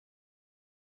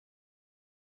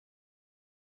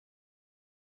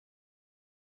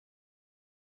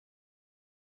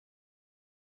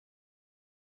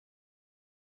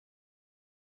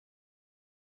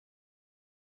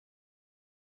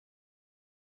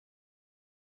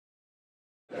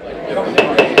I'd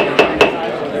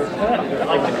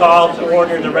like to call to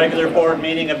order the regular board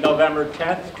meeting of November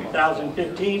 10th,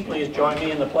 2015. Please join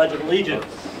me in the Pledge of Allegiance.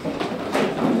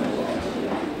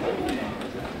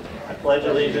 I pledge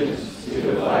allegiance to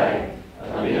the flag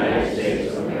of the United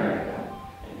States of America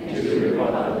and to the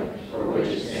republic for which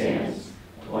it stands,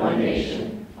 one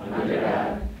nation, under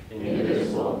God,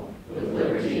 indivisible, with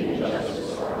liberty and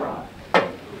justice for all.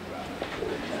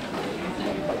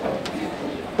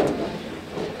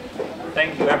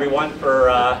 Thank you, everyone, for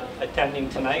attending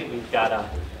tonight. We've got a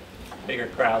bigger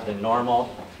crowd than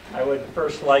normal. I would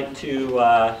first like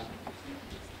to,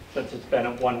 since it's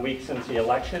been 1 week since the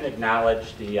election,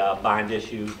 acknowledge the bond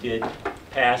issue did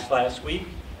pass last week.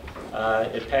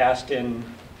 It passed in,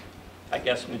 I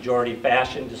guess, majority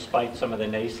fashion, despite some of the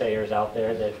naysayers out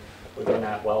there that we were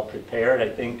not well prepared. I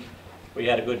think we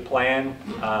had a good plan.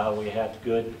 We had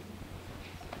good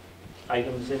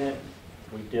items in it.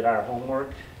 We did our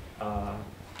homework.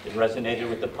 It resonated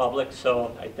with the public,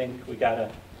 so I think we got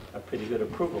a pretty good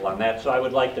approval on that. So I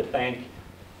would like to thank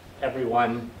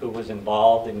everyone who was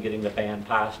involved in getting the ban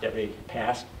passed, every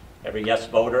yes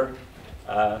voter.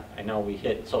 I know we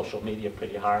hit social media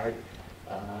pretty hard.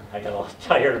 I got a little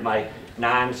tired of my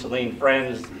non-Saline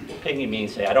friends pinging me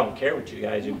and say, I don't care what you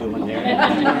guys are doing there.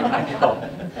 I go,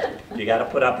 you got to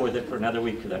put up with it for another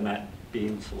week because I'm not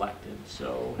being selected.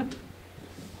 So.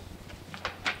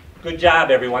 Good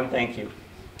job, everyone. Thank you.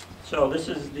 So this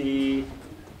is the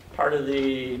part of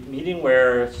the meeting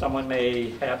where someone may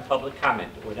have public comment.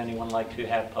 Would anyone like to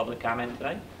have public comment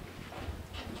tonight?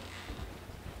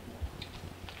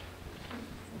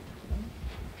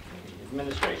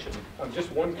 Administration.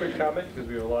 Just one quick comment, because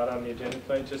we have a lot on the agenda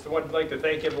tonight. Just would like to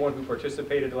thank everyone who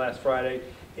participated last Friday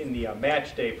in the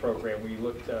Match Day program. We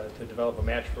looked to develop a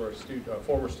match for a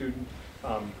former student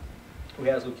who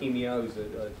has leukemia, who's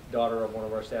a daughter of one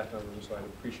of our staff members, so I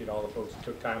appreciate all the folks who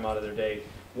took time out of their day.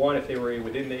 One, if they were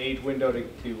within the age window to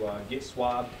get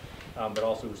swabbed, but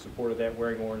also who supported that,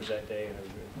 wearing orange that day, and I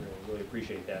really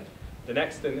appreciate that. The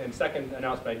next and second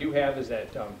announcement I do have is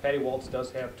that Patty Waltz does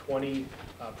have 20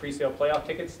 pre-sale playoff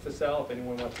tickets to sell. If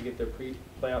anyone wants to get their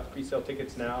playoff pre-sale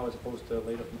tickets now, as opposed to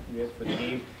later for the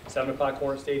game, 7 o'clock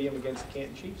Hornet Stadium against the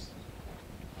Canton Chiefs.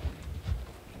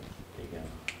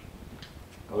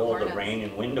 Will the rain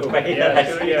and wind away? Yeah,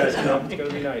 it's going to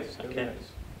be nice. It's going to be nice.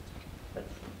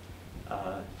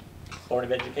 Board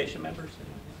of Education members?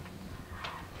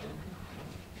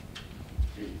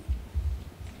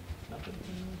 Nothing?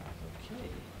 Okay.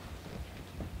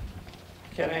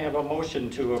 Can I have a motion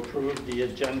to approve the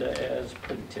agenda as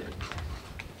printed?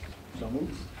 So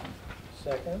moved.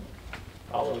 Second.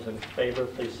 All those in favor,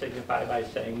 please signify by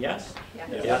saying yes.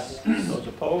 Yes. Yes. Those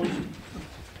opposed?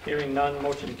 Hearing none,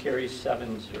 motion carries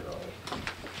 7-0.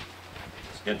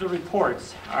 Scheduled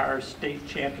reports. Our state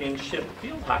championship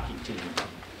field hockey team.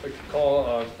 I'd like to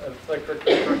call Athletic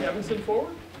Director Kirk Evanson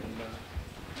forward.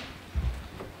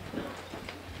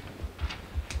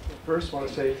 First, I want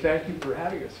to say thank you for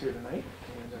having us here tonight,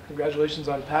 and congratulations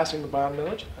on passing the bond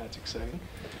millage. That's exciting.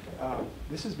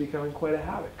 This is becoming quite a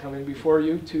habit, coming before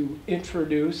you to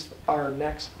introduce our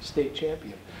next state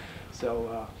champion.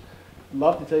 So.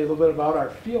 Love to tell you a little bit about our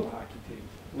field hockey team,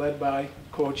 led by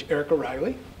Coach Eric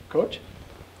O'Reilly, coach,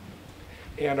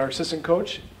 and our assistant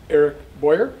coach, Eric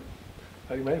Boyer,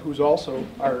 who's also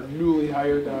our newly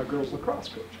hired girls lacrosse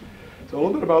coach. So a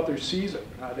little bit about their season.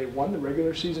 They won the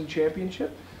regular season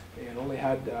championship and only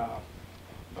had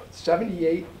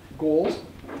 78 goals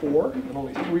for and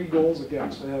only 3 goals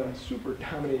against. So they had a super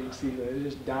dominating season. They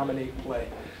just dominate play.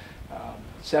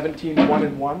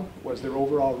 17-1-1 was their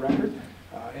overall record.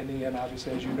 Ending in,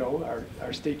 obviously, as you know,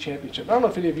 our state championship. I don't know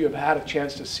if any of you have had a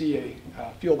chance to see a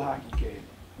field hockey game.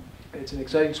 It's an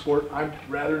exciting sport. I'm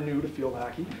rather new to field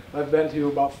hockey. I've been to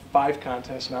about 5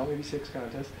 contests now, maybe 6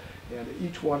 contests, and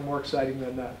each one more exciting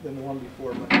than the one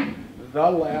before. But the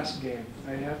last game,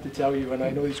 I have to tell you, and I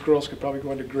know these girls could probably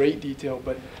go into great detail,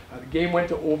 but the game went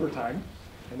to overtime,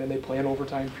 and then they play an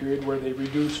overtime period where they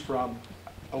reduce from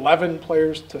 11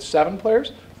 players to 7 players.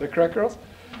 Is that correct, girls?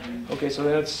 Okay, so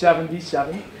then it's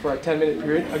 7v7 for a 10-minute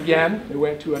period. Again, they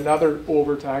went to another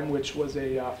overtime, which was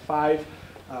a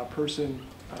 5-person,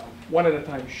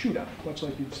 one-at-a-time shootout, much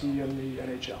like you'd see in the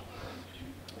NHL.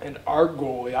 And our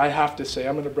goalie, I have to say,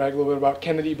 I'm going to brag a little bit about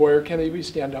Kennedy Boyer. Kennedy, will you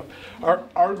stand up? Our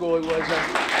goalie was...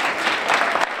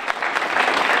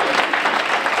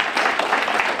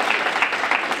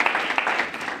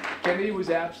 Kennedy was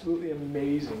absolutely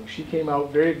amazing. She came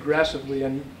out very aggressively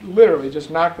and literally just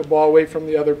knocked the ball away from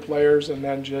the other players, and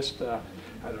then just, I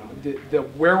don't know, the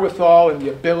wherewithal and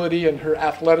the ability and her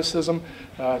athleticism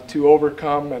to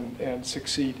overcome and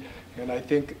succeed. And I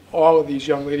think all of these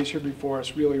young ladies here before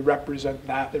us really represent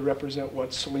that. They represent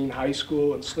what Saline High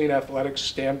School and Saline Athletics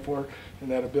stand for, and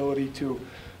that ability to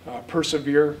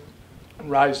persevere,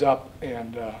 rise up,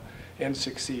 and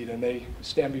succeed. And they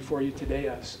stand before you today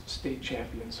as state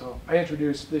champions. So I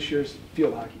introduce this year's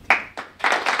field hockey team.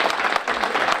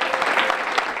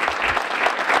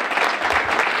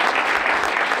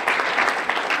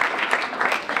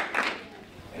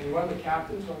 And one of the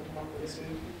captains want to come up with a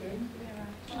safety thing?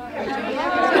 Is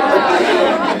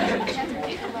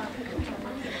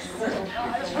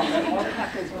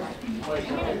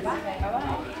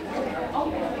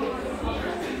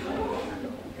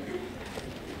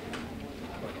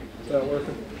that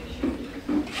working?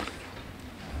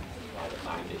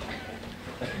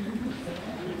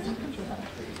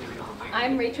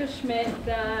 I'm Rachel Schmidt,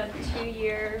 the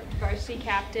 2-year varsity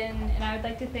captain, and I would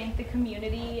like to thank the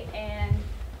community and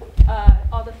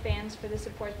all the fans for the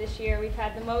support this year. We've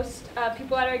had the most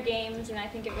people at our games, and I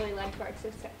think it really led to our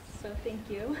success. So thank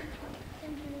you.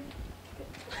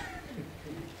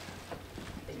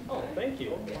 Oh, thank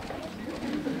you.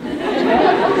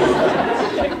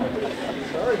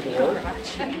 Sorry, board.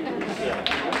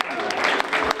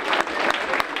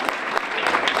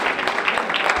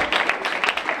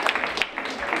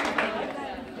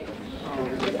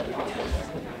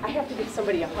 I have to give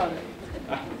somebody a hug.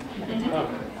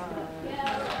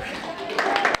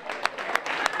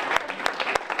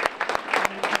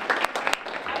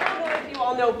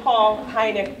 All know Paul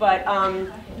Heineck, but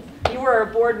you were a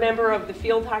board member of the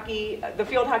field hockey,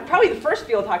 probably the first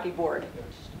field hockey board.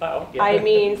 Oh, yeah. I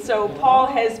mean, so Paul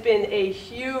has been a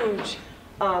huge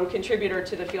contributor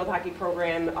to the field hockey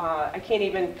program. I can't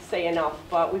even say enough,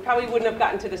 but we probably wouldn't have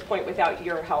gotten to this point without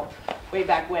your help way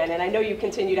back when. And I know you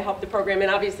continue to help the program,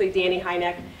 and obviously Danny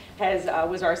Heineck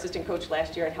was our assistant coach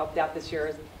last year and helped out this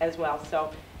year as well.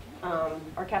 So.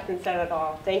 Our captain said it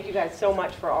all. Thank you guys so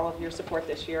much for all of your support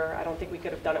this year. I don't think we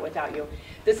could have done it without you.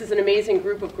 This is an amazing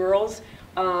group of girls.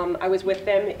 I was with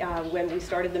them when we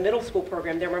started the middle school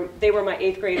program. They were my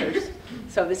 8th graders,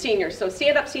 so the seniors. So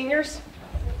stand up, seniors.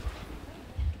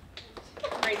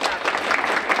 Great job.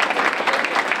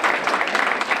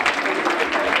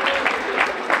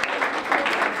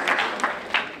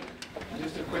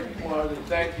 Just a quick plug and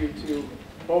thank you to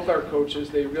both our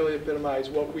coaches. They really epitomize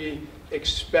what we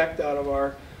expect out of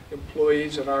our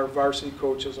employees and our varsity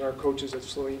coaches and our coaches at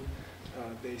Saline.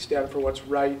 They stand for what's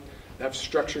right. They have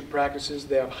structured practices.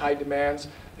 They have high demands.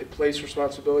 They place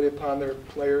responsibility upon their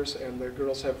players, and their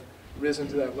girls have risen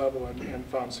to that level and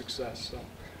found success. So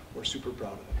we're super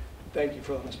proud of them. Thank you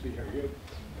for letting us be here.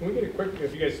 Can we get a quick,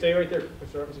 if you guys stay right there,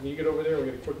 Mr. Robinson, can you get over there and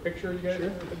we get a quick picture of you guys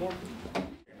at the board?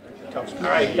 All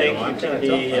right, thank you to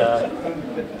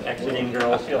the exiting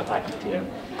girls field hockey team.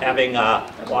 Having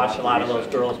watched a lot of those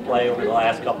girls play over the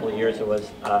last couple of years, it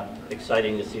was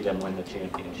exciting to see them win the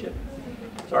championship.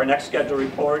 So our next scheduled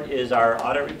report is our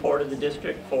audit report of the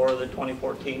district for the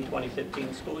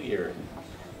 2014-2015 school year.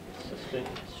 Assistant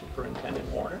Superintendent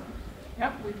Warner.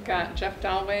 Yep, we've got Jeff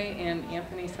Dalloway and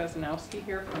Anthony Sazanowski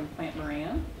here from Plant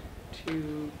Moran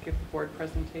to give the board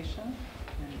presentation.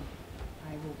 And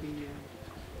I will be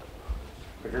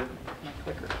Clicker. my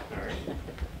clicker. All right.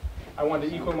 I want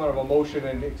the equal amount of emotion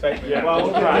and excitement. Yeah, well,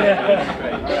 we'll try.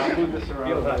 I'll move this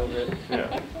around a little bit.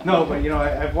 Yeah. No, but you know,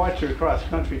 I've watched your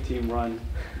cross-country team run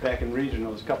back in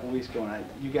regionals a couple weeks ago, and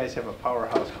you guys have a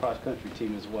powerhouse cross-country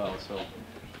team as well, so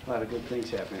a lot of good things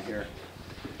happening here.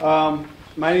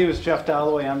 My name is Jeff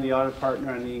Dalloway. I'm the audit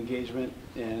partner on the engagement,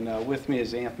 and with me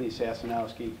is Anthony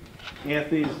Sazanowski.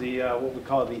 Anthony is the what we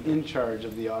call the in charge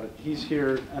of the audit. He's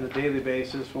here on a daily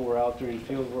basis when we're out doing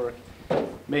field work,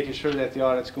 making sure that the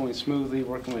audit's going smoothly,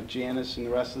 working with Janice and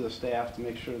the rest of the staff to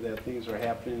make sure that things are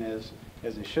happening as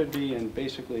they should be, and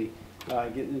basically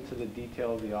getting into the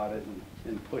detail of the audit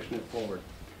and pushing it forward.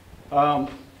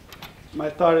 My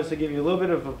thought is to give you a little bit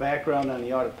of a background on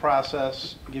the audit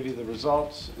process, give you the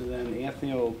results, and then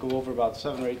Anthony will go over about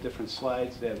 7 or 8 different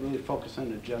slides that really focus on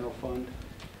the general fund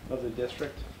of the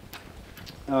district.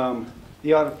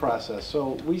 The audit process.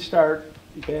 So we start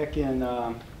back in,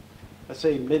 let's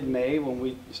say mid-May, when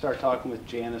we start talking with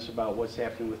Janice about what's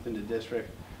happening within the district,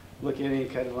 look at any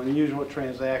kind of unusual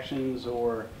transactions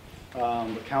or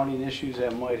accounting issues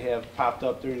that might have popped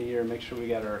up during the year, make sure we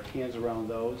got our hands around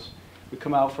those. We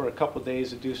come out for a couple of days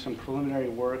to do some preliminary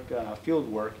work,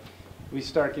 field work. We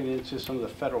start getting into some of the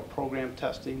federal program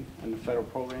testing and the federal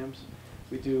programs.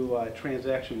 We do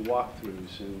transaction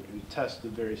walkthroughs and test the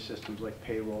various systems like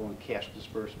payroll and cash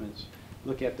disbursements,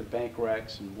 look at the bank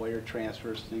recs and wire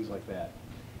transfers, things like that.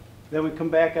 Then we come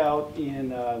back out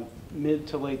in mid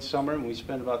to late summer, and we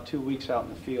spend about 2 weeks out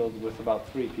in the field with about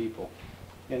 3 people.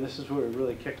 And this is where we're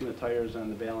really kicking the tires on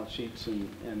the balance sheets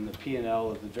and the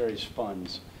P&L of the various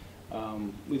funds.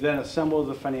 We then assemble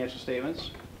the financial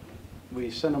statements.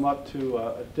 We send them up to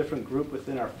a different group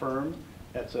within our firm.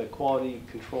 That's a quality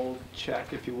control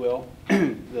check, if you will,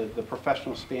 the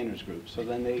professional standards group. So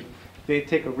then they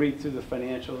take a read through the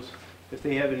financials. If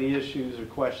they have any issues or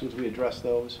questions, we address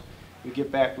those. We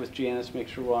get back with Janice, make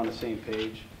sure we're on the same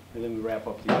page, and then we wrap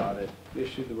up the audit,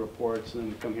 issue the reports, and then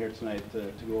we come here tonight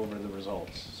to go over the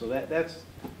results. So that's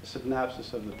a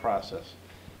synopsis of the process.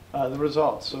 The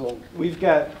results. So we've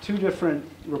got two different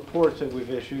reports that we've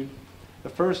issued. The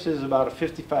first is about a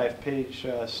 55-page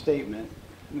statement,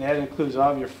 and that includes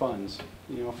all of your funds,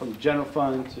 you know, from general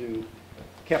fund to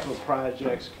capital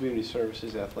projects, community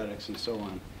services, athletics, and so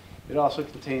on. It also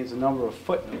contains a number of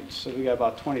footnotes, so we got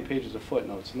about 20 pages of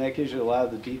footnotes, and that gives you a lot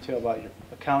of the detail about your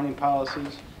accounting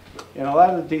policies and a lot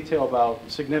of the detail about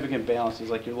significant balances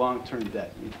like your long-term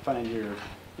debt. You find your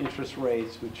interest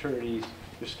rates, maturities,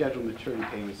 your scheduled maturity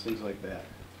payments, things like that.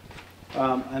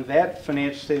 On that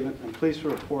financial statement, I'm pleased to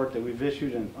report that we've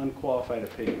issued an unqualified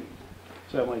opinion.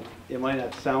 So it might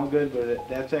not sound good, but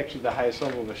that's actually the highest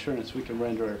level of assurance we can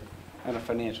render on a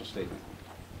financial statement.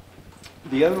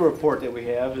 The other report that we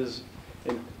have is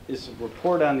a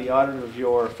report on the audit of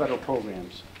your federal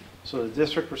programs. So the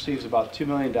district receives about $2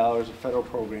 million of federal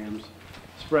programs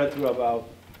spread through about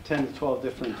 10 to 12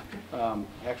 different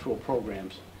actual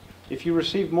programs. If you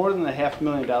receive more than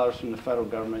 $500,000 from the federal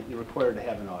government, you're required to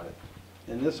have an audit.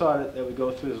 And this audit that we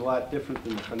go through is a lot different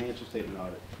than the financial statement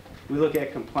audit. We look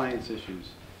at compliance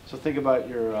issues. So think about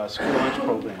your school lunch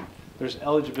program. There's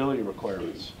eligibility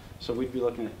requirements. So we'd be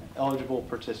looking at eligible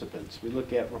participants. We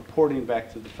look at reporting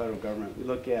back to the federal government. We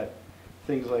look at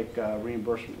things like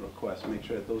reimbursement requests, make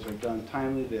sure that those are done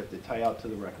timely, that they tie out to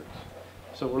the records.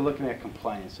 So we're looking at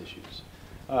compliance issues.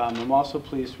 I'm also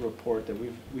pleased to report that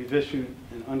we've issued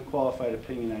an unqualified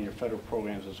opinion on your federal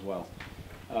programs as well.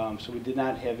 So we did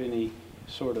not have any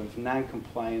sort of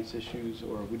non-compliance issues,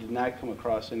 or we did not come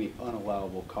across any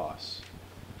unallowable costs.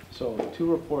 So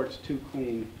 2 reports, 2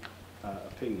 clean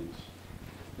opinions.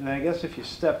 And I guess if you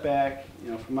step back, you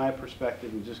know, from my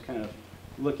perspective and just kind of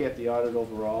look at the audit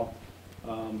overall,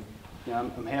 you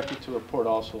know, I'm happy to report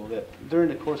also that during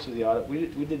the course of the audit,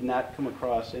 we did not come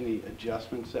across any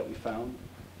adjustments that we found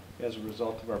as a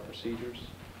result of our procedures.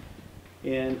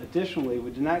 And additionally,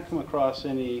 we did not come across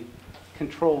any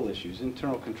control issues,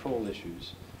 internal control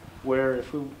issues, where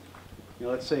if we, you know,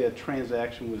 let's say a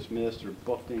transaction was missed or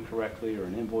booked incorrectly or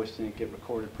an invoice didn't get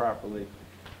recorded properly,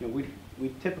 you know, we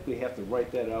typically have to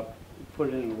write that up, put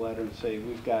it in a letter and say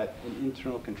we've got an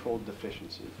internal control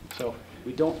deficiency. So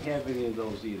we don't have any of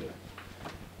those either.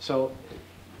 So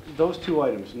those 2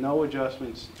 items, no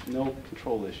adjustments, no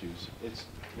control issues,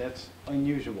 that's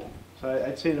unusual. So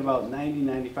I'd say in about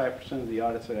 90–95% of the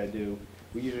audits that I do,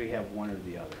 we usually have one or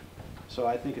the other. So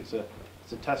I think it's a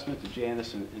testament to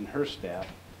Janice and her staff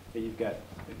that you've got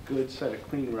a good set of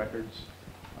clean records.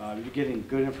 You're getting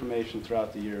good information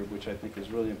throughout the year, which I think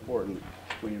is really important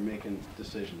when you're making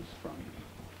decisions from.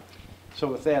 So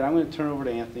with that, I'm going to turn over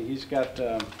to Anthony. He's got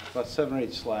about 7 or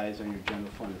 8 slides on your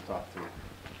general fund to talk through.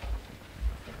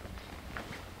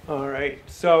 All right,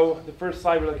 so the first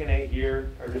slide we're looking at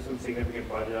here are just some significant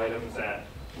budget items that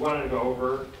we wanted to go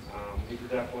over. These are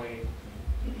definitely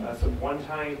some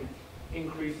one-time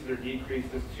increases or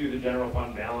decreases to the general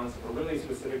fund balance, or really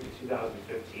specific to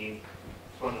 2015.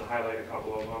 Just wanted to highlight a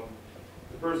couple of them.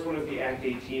 The first one is the Act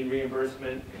 18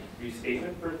 reimbursement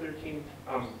restatement for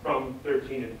from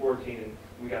 13 and 14, and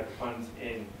we got the funds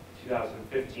in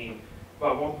 2015.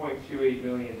 About $1.28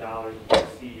 million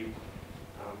received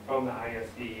from the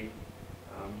ISD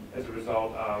as a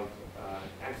result of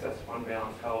excess fund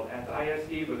balance held at the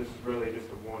ISD, but this is really just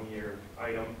a 1-year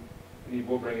item. And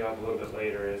we'll bring it up a little bit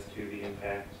later as to the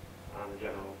impact on the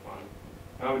general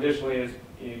fund. Additionally, as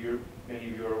many of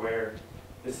you are aware,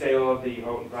 the sale of the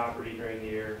Houghton property during the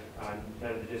year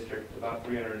netted the district about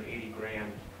 $380,000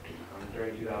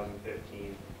 during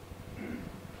 2015. And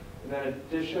then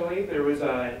additionally, there was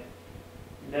a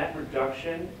net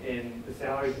reduction in the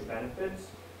salaries and benefits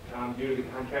due to the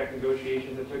contract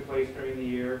negotiations that took place during the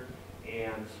year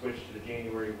and switched to the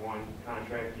January 1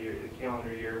 contract year, the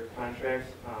calendar year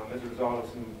contracts as a result of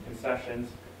some concessions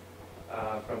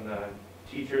from the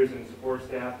teachers and support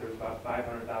staff. There was about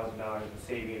 $500,000 in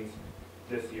savings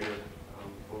this year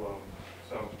alone.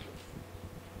 So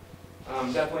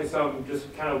definitely some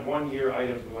just kind of 1-year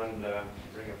items we wanted to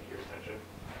bring up to your attention.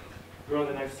 Go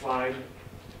to the next slide.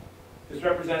 This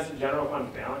represents the general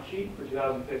fund balance sheet for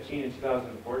 2015 and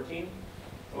 2014.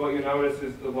 And what you notice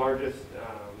is the largest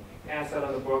asset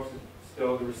on the books is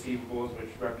still the receivables, which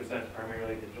represents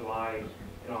primarily the July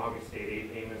and and August state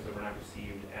aid payments that were not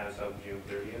received as of June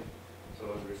 30th. So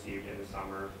those were received in the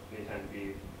summer. They tend to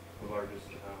be the largest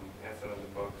asset on the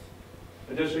books.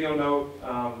 Additionally, you'll note,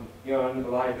 under the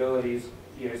liabilities,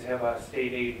 you guys have a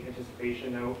state aid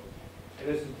anticipation note. And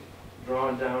this is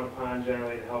drawn down upon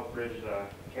generally to help bridge the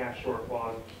cash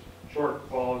shortfalls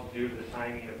due to the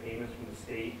timing of payments from the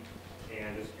state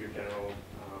and just your general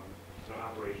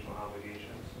operational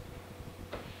obligations.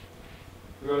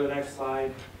 We go to the next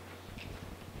slide.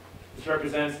 This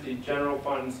represents the general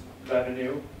fund's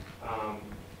revenue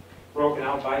broken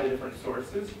out by the different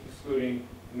sources, excluding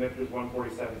MIPTR's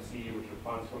 147C, which are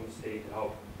funds from the state to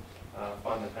help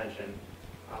fund the pension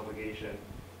obligation.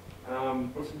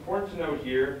 What's important to note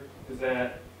here is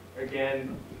that,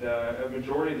 again, a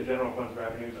majority of the general fund's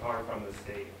revenues are from the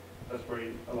state. That's where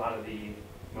a lot of the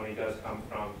money does come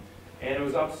from. And it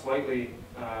was up slightly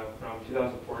from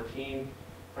 2014,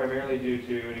 primarily due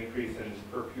to an increase in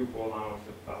per pupil allowance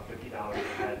of about $50 a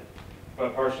head,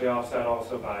 but partially offset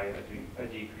also by a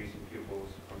decrease in pupils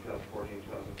from 2014 to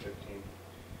 2015.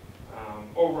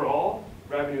 Overall,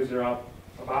 revenues are up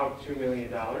about $2 million,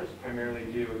 primarily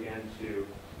due again to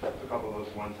a couple of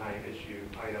those one-time issue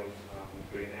items,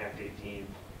 including Act 18,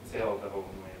 sale of the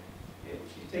open land.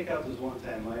 If you take out those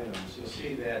one-time items, you'll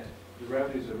see that the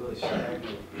revenues are really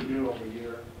stagnant year over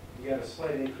year. You got a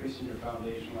slight increase in your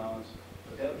foundation allowance,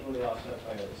 but that was really offset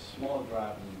by a small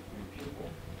drop in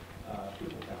pupil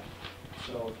count.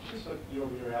 So just look year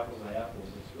over year, apples to apples,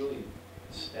 it's really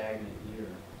a stagnant year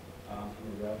from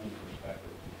a revenue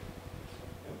perspective.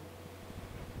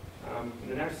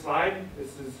 The next slide,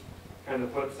 this is kind of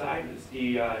the flip side. It's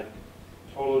the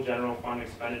total general fund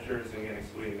expenditures, and again,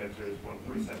 excluding MIPTR's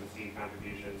 147C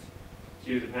contributions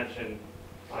to the pension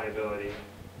liability.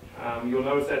 You'll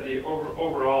notice that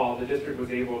overall, the district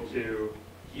was able to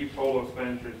keep total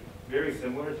expenditures very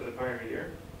similar to the prior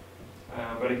year.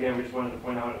 But again, we just wanted to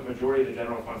point out a majority of the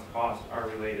general fund's costs are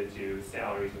related to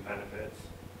salaries and benefits.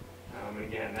 And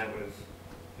again,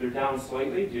 they're down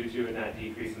slightly due to a net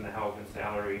decrease in the health and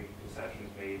salary concessions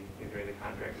made during the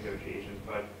contract negotiations,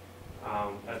 but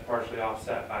that's partially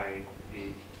offset by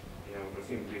what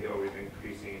seems to be the always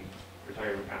increasing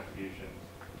retirement contributions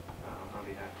on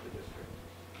behalf of the district.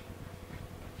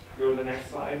 Go to the next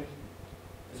slide.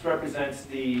 This represents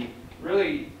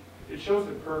it shows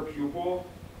the per pupil,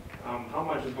 how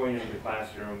much is going into the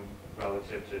classroom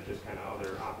relative to just kind of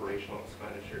other operational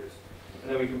expenditures. And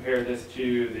then we compare this to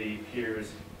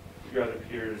your other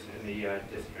peers in the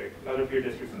district, other peer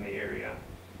districts in the area.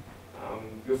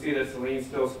 You'll see that Saline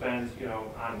still spends,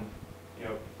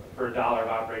 per dollar of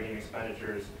operating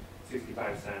expenditures,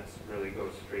 65 cents really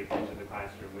goes straight into the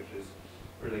classroom, which is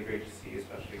really great to see,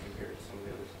 especially compared to some of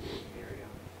the other schools in the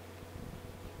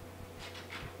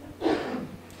area.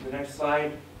 The next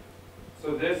slide.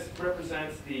 So this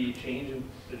represents the change in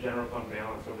the general fund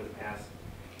balance over the past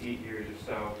 8 years or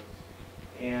so.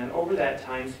 And over that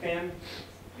time span,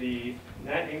 the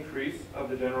net increase of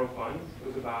the general fund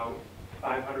was about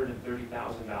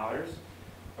 $530,000.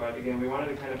 But again, we wanted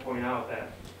to kind of point out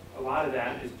that a lot of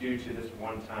that is due to this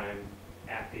one-time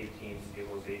Act 18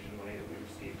 stabilization money that we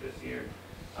received this year.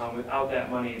 Without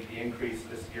that money, the increase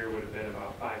this year would have been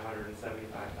about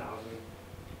 $575,000.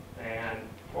 And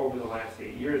over the last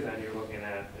 8 years, then you're looking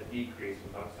at a decrease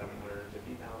of about $750,000.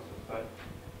 But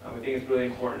I think it's really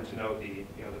important to note the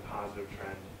positive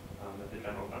trend that the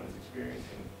general fund is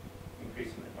experiencing,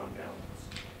 increasing the fund balance.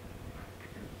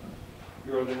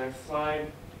 We go to the next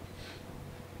slide.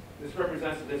 This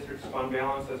represents the district's fund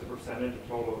balance as a percentage of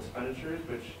total expenditures,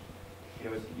 which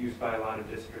is used by a lot of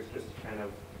districts just to kind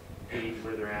of gauge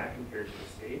where they're at compared to the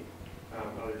state,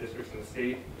 other districts in the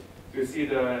state. You see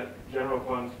the general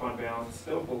fund's fund balance is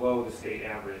still below the state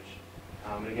average.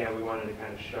 And again, we wanted to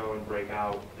kind of show and break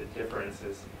out the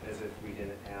differences as if we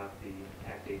didn't have the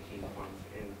Act 18 funds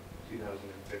in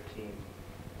 2015.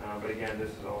 But again,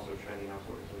 this is also trending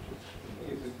upwards, which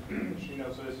is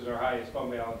so this is our highest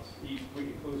fund balance each week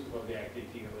inclusive of the Act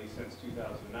 18, at least since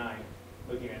 2009.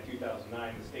 Looking at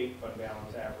 2009, the state fund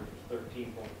balance average was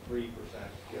 13.3%.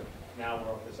 Yep. Now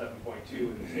we're up to 7.2,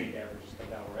 and the state average has come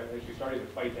down. We're actually starting to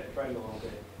fight that trend a little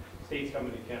bit. State's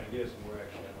coming to kind of get us, and we're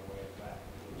actually on our way back.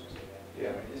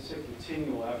 Yeah, it's a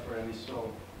continual effort. I mean,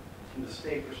 so from the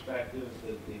state perspective,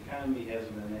 the economy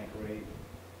hasn't been that great.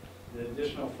 The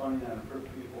additional funding on a per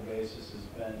pupil basis has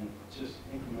been just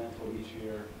incremental each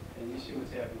year. And you see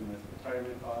what's happening with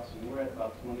retirement costs, and we're at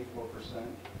about 24%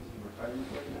 as the retirement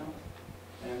right now.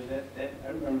 And that I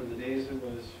remember the days it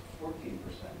was 14%,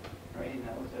 right?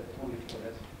 Now it's at 24.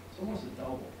 It's almost a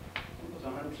double. It was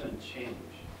 100% change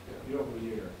year over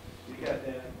year. You got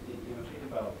that. Think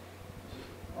about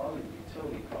all the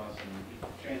utility costs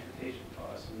and transportation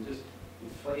costs and just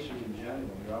inflation in general,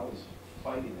 you're always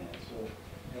fighting that.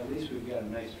 So at least we've got a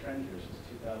nice trend here since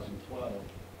 2012.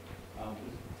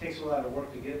 It takes a lot of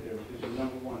work to get there because your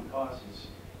number one cost is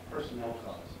personnel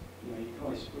costs. You know, you can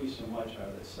only squeeze so much out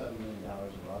of that $7 million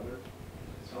of other.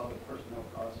 It's all the personnel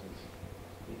costs that's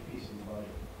a big piece of the budget.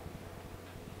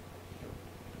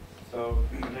 So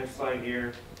next slide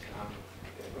here.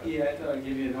 Yeah, I thought I'd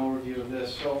give you an overview of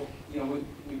this. So, you know,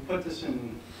 we put this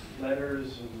in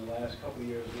letters in the last couple of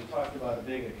years. We talked about a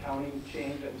big accounting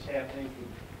change that was happening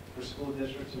for school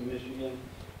districts in Michigan.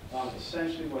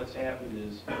 Essentially what's happened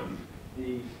is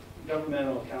the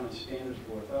Governmental Accounting Standards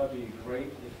Board thought it would be great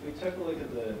if we took a look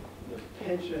at the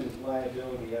pension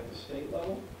liability at the state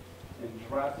level and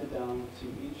dropped it down to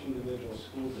each individual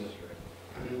school district.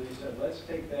 And then they said, let's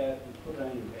take that and put it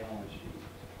on your balance sheet.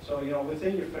 So, you know,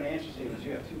 within your financial statements,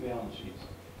 you have two balance sheets.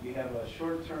 You have a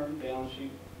short-term balance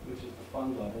sheet, which is the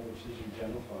fund level, which is your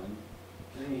general fund.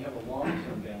 And then you have a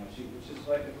long-term balance sheet, which is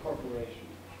like a corporation.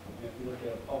 And if you look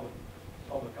at a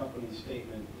public company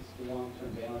statement, it's the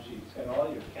long-term balance sheet. It's got all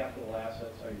your capital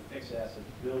assets, all your fixed assets,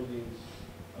 buildings,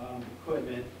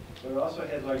 equipment, but it also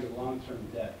has all your long-term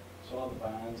debt. So all the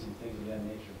bonds and things of that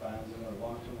nature, bonds and our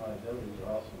long-term liabilities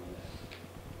are also on that.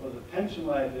 Well, the pension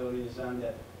liability is on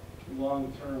that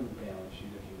long-term balance sheet,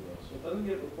 if you will. So it doesn't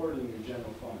get reported in your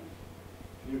general fund.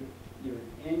 Your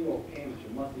annual payments,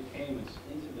 your monthly payments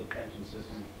into the pension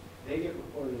system, they get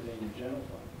reported in your general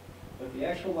fund. But the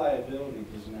actual liability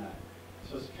does not.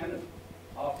 So it's kind of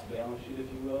off the balance sheet,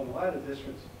 if you will. And a lot of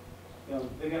districts, you know,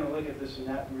 they're going to look at this and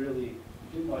not really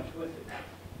do much with it.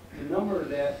 The number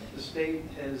that the state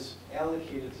has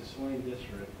allocated to Saline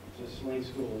District, to Saline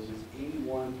Schools, is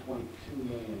 $81.2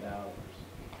 million.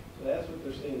 So that's what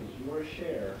they're saying is your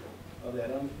share of that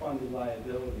unfunded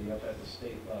liability up at the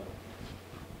state level.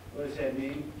 What does that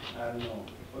mean? I don't know.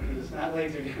 Because it's not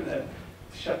like they're going to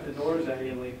shut the doors on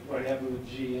you like what happened with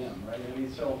GM, right? I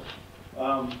mean, so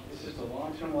it's just a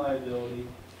long-term liability.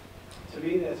 To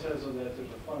me, that says that there's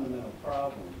a fundamental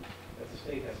problem that the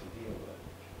state has to deal with.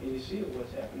 And you see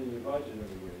what's happening in your budget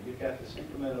every year. You've got this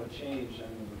incremental change on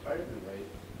the retirement rate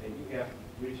that you have to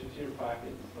reach into your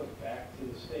pocket and put back to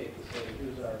the state to say,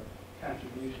 here's our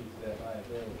contribution to that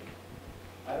liability.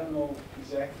 I don't know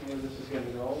exactly where this is going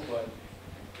to go, but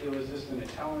it was just an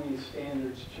accounting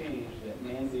standards change that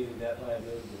mandated that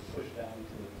liability to push down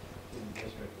to the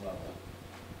district level.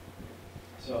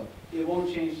 So it won't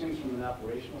change things from an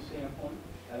operational standpoint.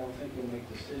 I don't think we'll make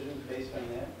decisions based on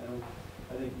that.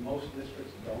 I think most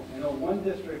districts don't. I know one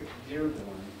district,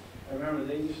 Dearborn, I remember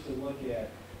they used to look at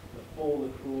the full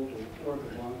accrual to report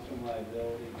the long-term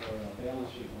liability or a balance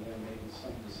sheet when they were making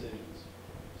some decisions.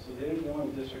 So they're the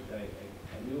only district I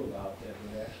knew about that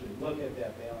would actually look at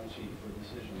that balance sheet for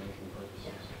decision-making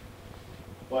purposes.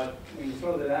 But when you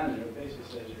throw that on there, it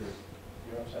basically says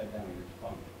you're upside down, you're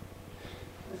defunct.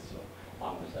 So.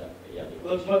 Yeah.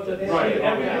 But Right.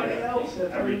 everybody else,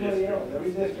 Every everybody district. else,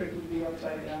 every district would be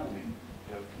upside down,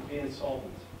 Yep. be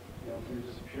insolvent, you know, from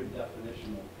just a pure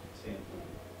definitional standpoint.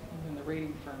 And the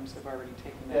rating firms have already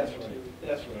taken that That's into right,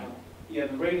 that's right. account. Yeah,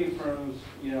 the rating firms,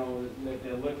 you know,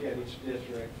 they'll look at each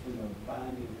district from a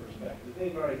bonding perspective.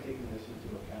 They've already taken this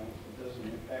into account. It doesn't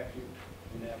impact you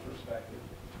from that perspective.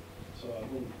 So I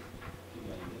wouldn't,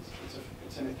 again,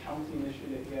 it's an accounting issue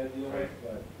that you gotta deal with,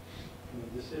 but from a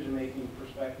decision-making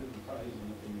perspective, it probably isn't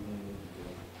anything you really need to do.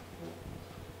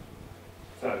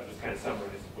 So just kind of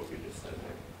summarize what we just said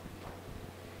there.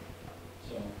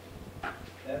 So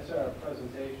that's our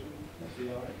presentation. Let's see, if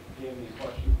you have any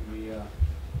questions, we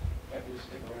have to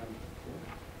stick around.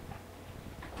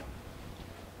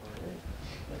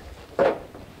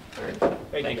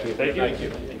 Thank you. Thank you.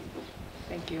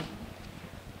 Thank you.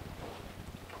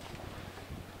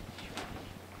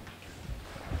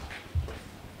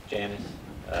 Janice,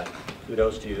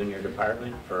 kudos to you and your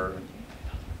department for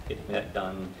getting that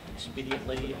done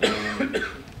expediently and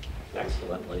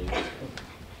excellently.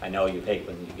 I know you hate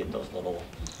when you get those little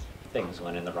things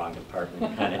when in the wrong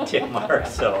department, kind of tick mark,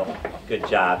 so good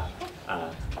job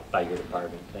by your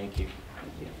department. Thank you.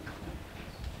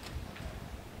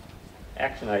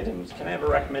 Action items. Can I have a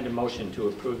recommended motion to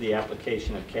approve the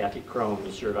application of Kathy Crone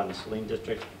to serve on the Saline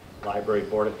District Library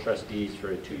Board of Trustees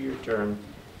for a 2-year term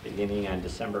beginning on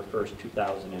December 1st,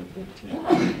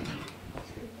 2015?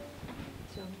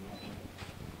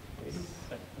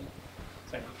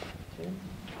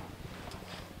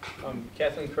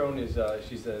 Kathleen Crone is,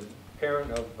 she's a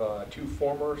parent of 2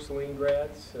 former Saline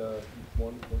grads,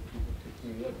 one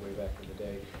we lived way back in the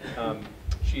day.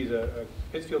 She's a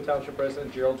Pittsfield Township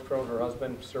resident. Gerald Crone, her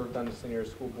husband, served on the Saline Area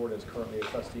School Board and is currently a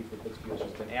trustee for Pittsfield.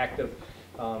 She's been active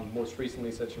Most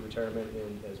recently, such a retirement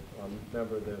as a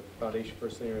member of the Foundation for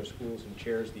Saline Schools and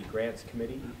chairs the Grants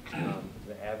Committee. Is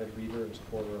an avid reader and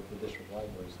supporter of the district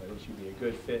library, so I think she'd be a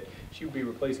good fit. She would be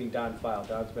replacing Don File.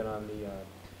 Don's been on the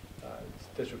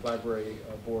district library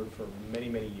board for many,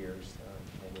 many years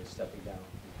and is stepping down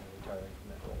and retiring from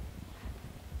that role.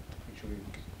 I think she'll be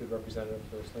a good representative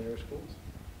for Saline Schools.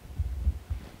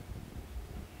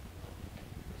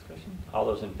 Discussion? All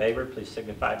those in favor, please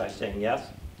signify by saying yes.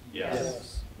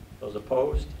 Yes. Those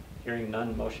opposed? Hearing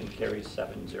none, motion carries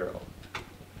 7-0.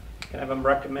 Can I have a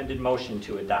recommended motion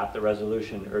to adopt the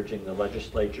resolution urging the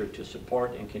legislature to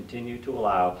support and continue to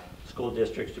allow school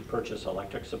districts to purchase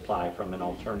electric supply from an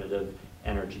alternative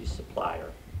energy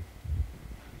supplier?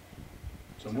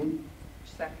 So moved.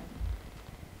 Second.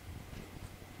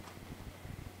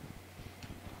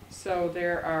 So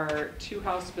there are 2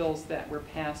 House bills that were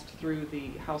passed through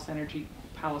the House Energy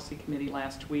Policy Committee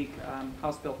last week,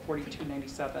 House Bill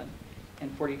 4297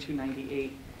 and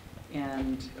 4298.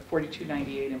 And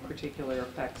 4298 in particular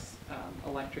affects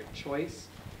electric choice.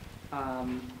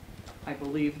 I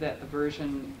believe that the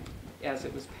version as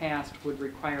it was passed would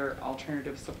require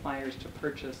alternative suppliers to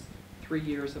purchase 3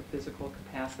 years of physical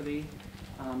capacity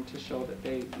to show that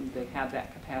they had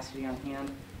that capacity on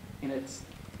hand. And it's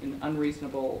an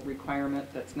unreasonable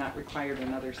requirement that's not required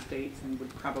in other states and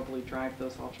would probably drive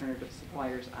those alternative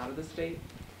suppliers out of the state.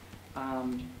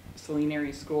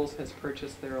 Saline Schools has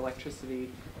purchased their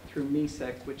electricity through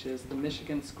MISIC, which is the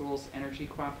Michigan Schools Energy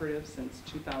Cooperative, since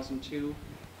 2002,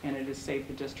 and it has saved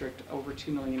the district over $2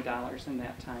 million in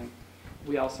that time.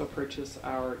 We also purchase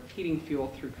our heating fuel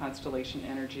through Constellation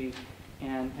Energy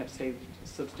and have saved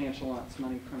substantial amounts of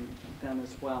money from them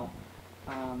as well.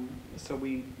 So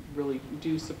we really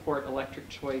do support electric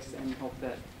choice and hope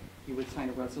that you would sign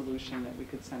a resolution that we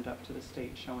could send up to the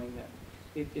state showing that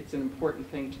it's an important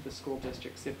thing to the school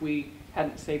districts. If we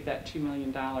hadn't saved that $2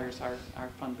 million, our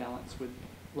fund balance would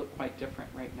look quite different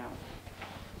right now.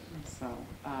 So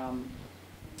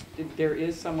there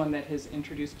is someone that has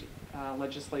introduced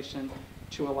legislation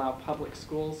to allow public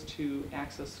schools to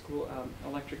access school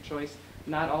electric choice.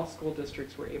 Not all school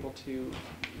districts were able to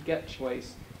get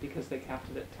choice because they capped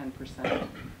it at 10%,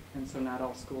 and so not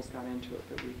all schools got into it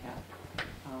that we had.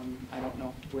 I don't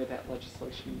know where that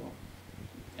legislation will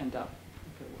end up,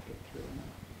 if it will get through or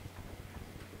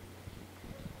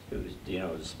not. Do you know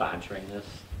who's sponsoring this?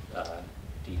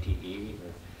 DTE?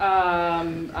 Or?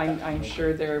 I'm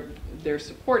sure they're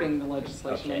supporting the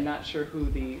legislation. Okay. I'm not sure who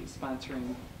the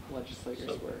sponsoring legislators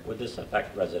So were. would this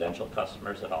affect residential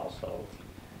customers that also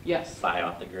Yes. buy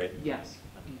off the grid? Yes.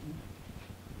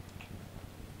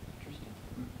 Interesting.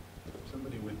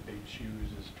 Somebody with big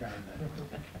shoes is trying to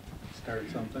start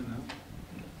something,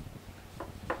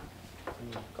 huh?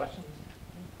 Any questions?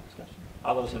 Discussion?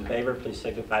 All those in favor, please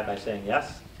signify by saying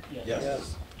yes.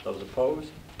 Yes. Those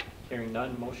opposed? Hearing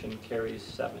none, motion carries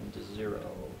 7-0.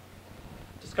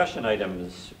 Discussion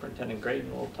items. Superintendent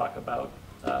Graydon will talk about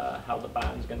how the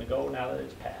bond's going to go now that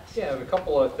it's passed. Yeah, I have a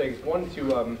couple of things. One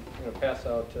to pass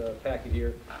out a packet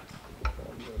here. I'm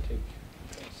going to take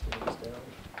this down.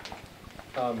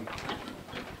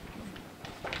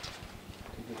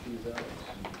 To get these out.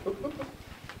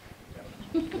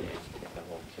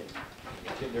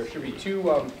 Okay, there should be two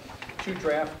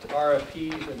draft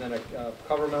RFPs and then a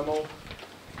cover memo.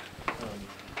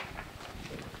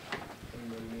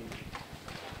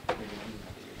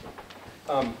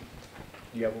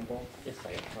 Do you have one, Paul? Yes,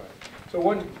 I am. All right. So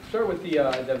start with the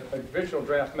original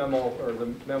draft memo, or the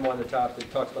memo on the top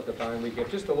that talks about the bond recap.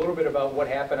 Just a little bit about what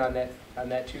happened on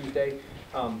that Tuesday.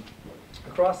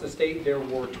 Across the state, there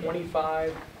were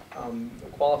 25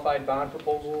 qualified bond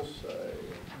proposals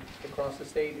across the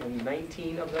state, and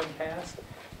 19 of them passed.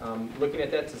 Looking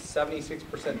at that, it's a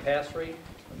 76% pass rate.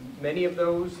 Many of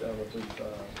those, 8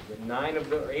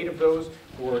 of those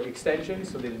were extensions,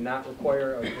 so they did not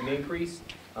require an increase.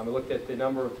 I looked at the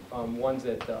number of ones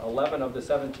that 11 of the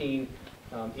 17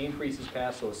 increases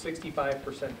passed, so a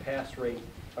 65% pass rate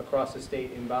across the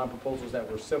state in bond proposals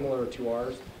that were similar to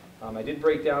ours. I did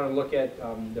break down and look at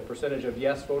the percentage of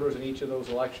yes voters in each of those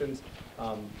elections.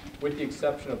 With the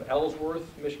exception of Ellsworth,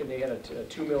 Michigan, they had a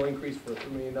 $2 million increase for a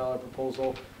 $2 million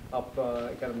proposal up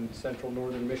kind of in central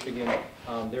northern Michigan.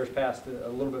 Theirs passed a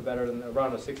little bit better than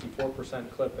around a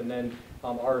 64% clip, and then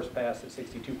ours passed at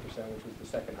 62%, which was the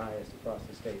second highest across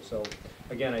the state. So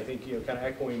again, I think, kind of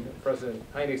echoing President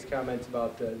Heineck's comments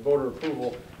about the voter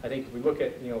approval, I think if we look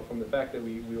at, from the fact that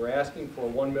we were asking for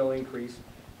a $1 million increase,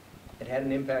 it had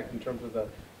an impact in terms of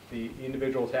the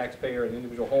individual taxpayer and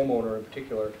individual homeowner in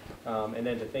particular, and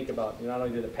then to think about not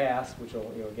only did it pass, which will,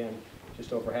 again,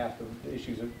 just over half of the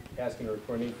issues of asking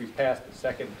for an increase passed, but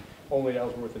second, only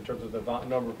Ellsworth in terms of the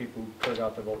number of people who turned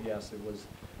out to vote yes. It was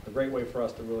a great way for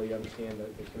us to really understand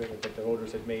the commitment that the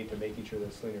voters had made to making sure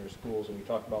that Saline are schools, and we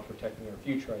talked about protecting our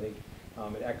future. I think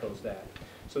it echoes that.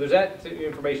 So there's that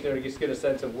information there to just get a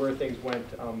sense of where things went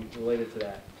related to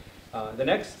that. The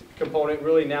next component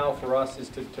really now for us is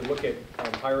to look at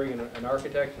hiring an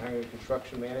architect and hiring a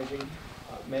construction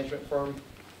management firm.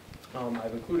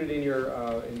 I've included in your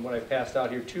in what I've passed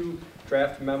out here 2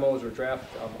 draft memos or draft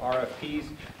RFPs.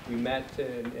 We met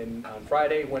on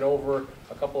Friday, went over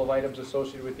a couple of items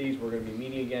associated with these. We're going to be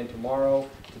meeting again tomorrow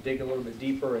to dig a little bit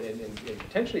deeper and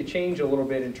potentially change a little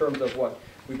bit in terms of what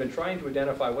we've been trying to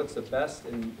identify what's the best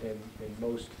and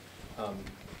most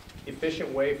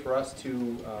efficient way for us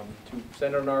to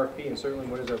send out an RFP, and certainly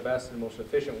what is our best and most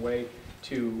efficient way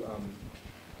to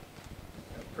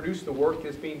produce the work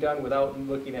that's being done without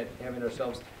looking at having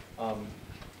ourselves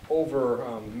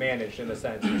over-managed in a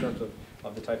sense in terms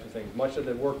of the types of things. Much of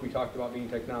the work we talked about being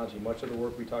technology, much of the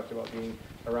work we talked about being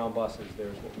around buses.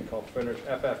 There's what we call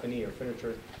FF&E or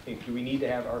furniture. Do we need to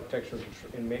have architecture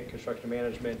and construction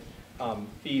management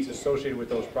fees associated with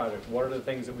those projects? What are the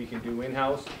things that we can do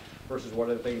in-house versus what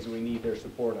are the things that we need their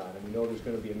support on? And we know there's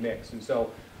going to be a mix. And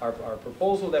so our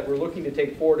proposal that we're looking to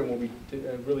take forward and we'll be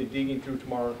really digging through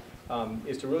tomorrow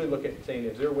is to really look at saying,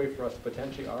 is there a way for us to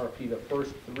potentially RFP the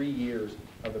first 3 years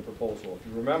of the proposal? If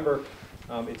you remember,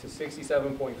 it's a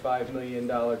 $67.5 million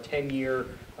 10-year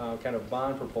kind of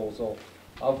bond proposal,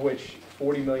 of which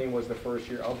 $40 million was the first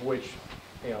year, of which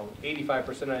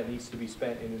 85% of it needs to be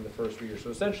spent in the first 3 years. So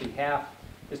essentially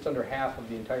just under half of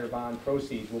the entire bond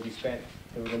proceeds will be spent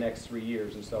over the next 3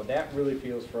 years. And so that really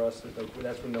feels for us that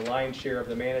that's when the lion's share of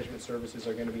the management services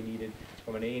are going to be needed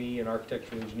from an A&E and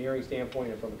architectural engineering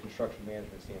standpoint and from a construction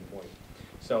management standpoint.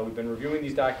 So we've been reviewing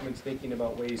these documents, thinking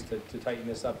about ways to tighten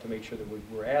this up to make sure that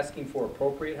we're asking for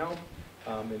appropriate help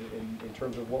in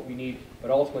terms of what we need,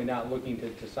 but ultimately not looking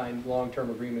to sign long-term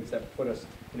agreements that put us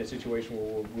in a situation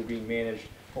where we're being managed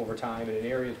over time and in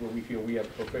areas where we feel we have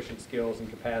proficient skills and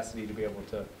capacity to be able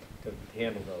to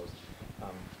handle those.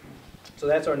 So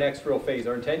that's our next real phase.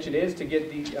 Our intention is to get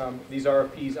these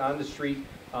RFPs on the street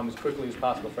as quickly as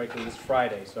possible, frankly, this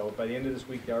Friday. So by the end of this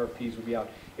week, the RFPs will be out.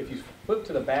 If you flip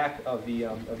to the back of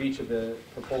each of the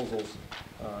proposals,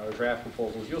 or draft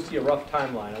proposals, you'll see a rough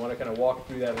timeline. I want to kind of walk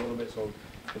through that a little bit so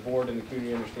the board and the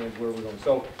community understands where we're going.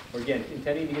 So we're, again,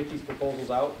 intending to get these proposals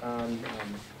out on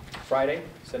Friday,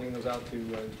 sending those out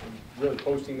to, really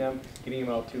posting them, getting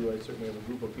them out to certainly a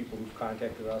group of people who've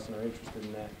contacted us and are interested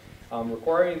in that.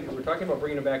 We're talking about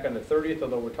bringing them back on the 30th,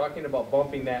 although we're talking about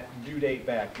bumping that due date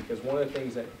back, because one of the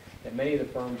things that many of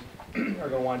the firms are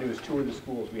going to want to do is tour the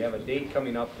schools. We have a date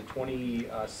coming up, the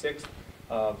 26th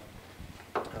of,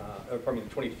 the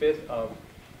 25th of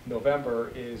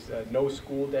November is no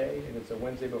school day, and it's a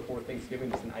Wednesday before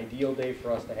Thanksgiving. It's an ideal day for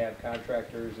us to have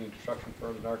contractors and construction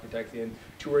firms and architects in,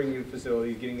 touring new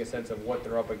facilities, getting a sense of what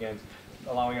they're up against,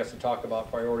 allowing us to talk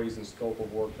about priorities and scope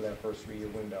of work for that first 3-year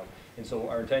window. And so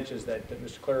our intention is that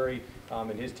Mr. Clary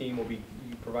and his team will be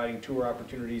providing tour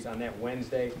opportunities on that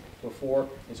Wednesday before.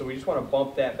 And so we just want to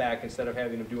bump that back instead of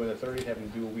having them do on the 30th, having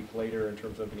them do a week later in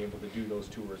terms of being able to do those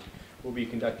tours. We'll be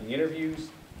conducting interviews,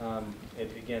 and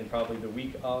again, probably the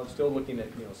week of, still looking at,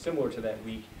 similar to that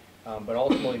week, but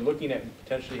ultimately looking at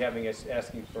potentially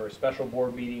asking for a special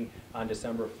board meeting on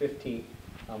December 15th.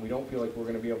 We don't feel like we're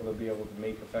going to be able to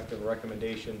make effective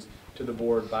recommendations to the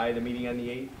board by the meeting on the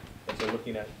 8th. And so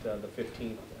looking at the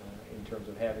 15th in terms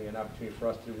of having an opportunity for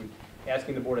us to,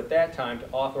 asking the board at that time to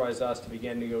authorize us to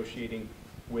begin negotiating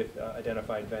with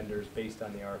identified vendors based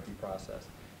on the RFP process.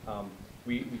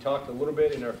 We talked a little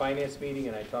bit in our finance meeting,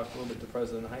 and I talked a little bit to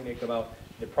President Heineck about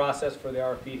the process for the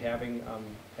RFP, having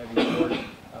board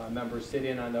members sit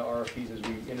in on the RFPs as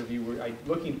we interview. We're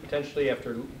looking potentially,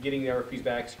 after getting the RFPs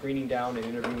back, screening down and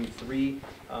interviewing 3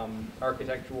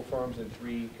 architectural firms and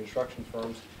 3 construction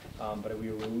firms, but we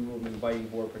will be inviting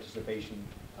board participation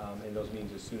in those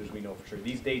meetings as soon as we know for sure.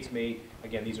 These dates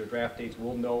again, these are draft dates.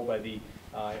 We'll know by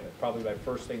probably by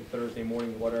first thing Thursday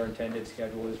morning what our intended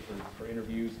schedule is for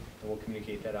interviews, and we'll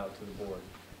communicate that out to the board.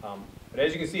 But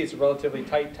as you can see, it's a relatively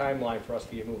tight timeline for us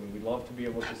to get moving. We'd love to be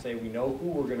able to say we know who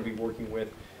we're going to be working with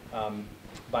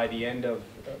by the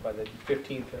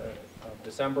 15th of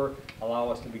December, allow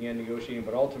us to begin negotiating,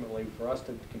 but ultimately for us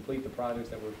to complete the projects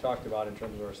that we've talked about in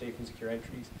terms of our safe and secure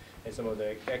entries and some of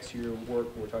the exterior work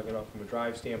we're talking about from a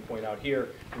drive standpoint out here,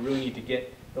 we really need to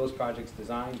get those projects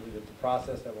designed with the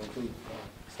process that will include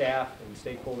staff and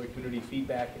stakeholder community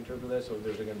feedback in terms of this. So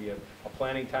there's going to be a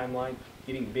planning timeline,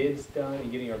 getting bids done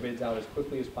and getting our bids out as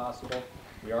quickly as possible,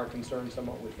 We are concerned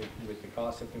somewhat with the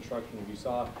cost of construction. As you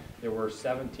saw, there were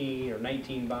 17 or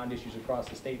 19 bond issues across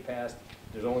the state passed.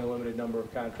 There's only a limited number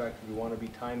of contractors. We want to be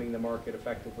timing the market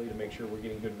effectively to make sure we're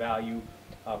getting good value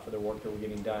for the work that we're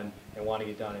getting done and want to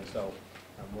get done. And so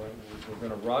we're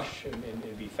going to rush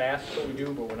and be fast at what we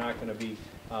do, but we're not going to be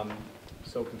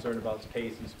so concerned about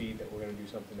pace and speed that we're going to do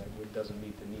something that doesn't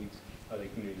meet the needs of the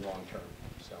community long term.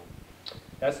 So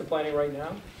that's the planning right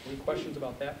now. Any questions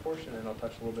about that portion? And I'll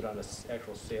touch a little bit on the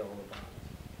actual sale of the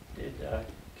bonds. Did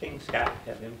King Scott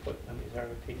have input on these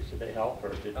RFPs? Did they help, or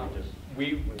did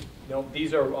we just? No,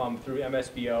 these are through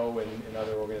MSBO and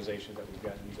other organizations that we've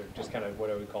gotten. These are just kind of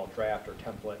what I would call draft or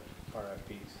template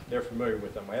RFPs. They're familiar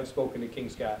with them. I have spoken to King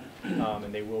Scott,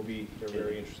 and they're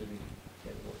very interested in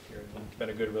the work here. It's been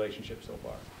a good relationship so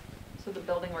far. So the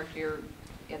building work you're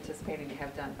anticipating to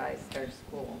have done by start of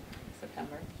school in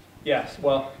September? Yes,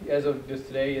 well, as of this,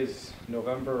 today is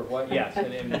November of what? Yes,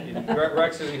 and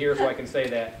Rex isn't here, so I can say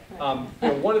that.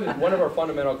 One of our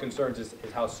fundamental concerns is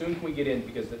how soon can we get in,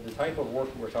 because the type of work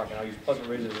we're talking, I'll use Pleasant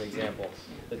Ridge as an example.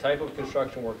 The type of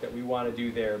construction work that we want to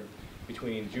do there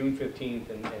between June 15th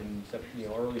and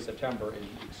early September is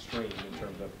extreme in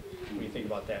terms of when you think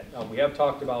about that. We have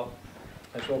talked about,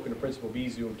 I've spoken to Principal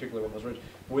Bezu in particular with Pleasant Ridge,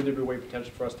 would there be a way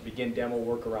potential for us to begin demo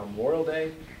work around Memorial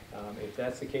Day? If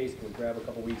that's the case, can we grab a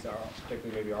couple weeks,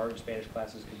 particularly maybe art and Spanish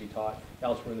classes could be taught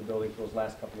elsewhere in the building for those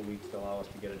last couple of weeks to allow us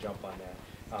to get a jump on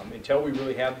that. Until we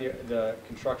really have the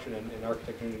construction and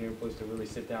architect and engineering police to really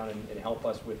sit down and help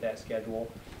us with that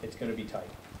schedule, it's going to be tight.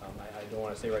 I don't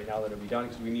want to say right now that it'll be done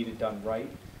because we need it done right.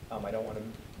 I don't want to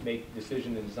make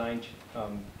decision and design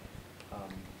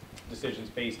decisions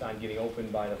based on getting open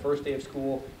by the first day of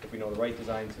school. If we know the right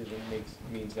design decision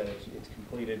means that it's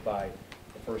completed by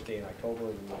the first day in October,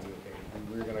 then we'll be okay.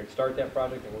 We're going to start that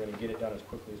project and we're going to get it done as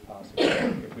quickly as possible.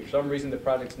 If for some reason the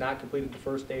project's not completed the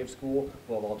first day of school,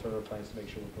 we'll have alternative plans to make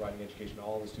sure we're providing education to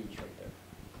all the students right there.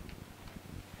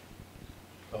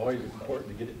 Always important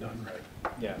to get it done right.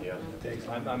 Yeah. Yeah.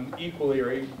 I'm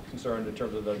equally concerned in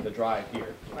terms of the drive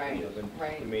here. Right.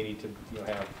 Right. We may need to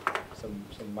have some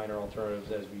minor alternatives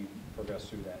as we progress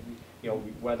through that.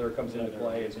 Weather comes into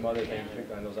play and some other things,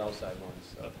 particularly on those outside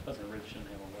ones. Pleasant Ridge shouldn't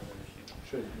have a weather issue.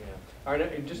 Should, yeah. All right,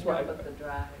 and just No, but the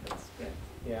drive is good.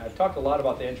 Yeah, I've talked a lot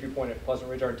about the entry point at Pleasant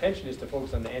Ridge. Our intention is to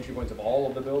focus on the entry points of all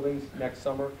of the buildings next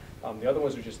summer. The other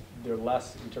ones are they're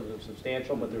less in terms of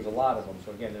substantial, but there's a lot of them.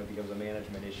 So again, that becomes a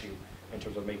management issue in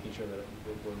terms of making sure that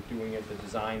we're doing it, the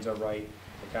designs are right,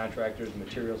 the contractors, the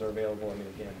materials are available. I mean,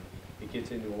 again, it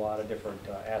gets into a lot of different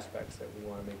aspects that we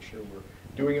want to make sure we're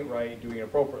doing it right, doing it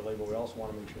appropriately, but we also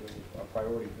want to make sure that we're a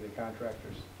priority for the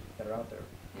contractors that are out there.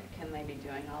 Can they be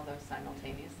doing all those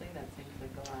simultaneously? That seems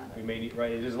like a lot. We may need,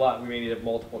 right, it is a lot. We may need to have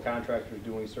multiple contractors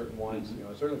doing certain ones.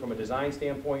 Certainly from a design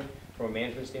standpoint, from a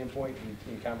management standpoint,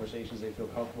 in conversations they feel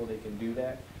comfortable they can do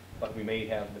that. But we may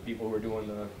have the people who are doing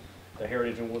the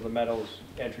Heritage and Woodland Meadows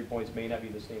entry points may not be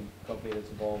the same company that's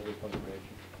involved with Pleasant Ridge,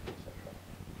 etc.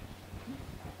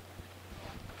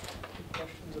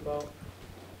 Questions about?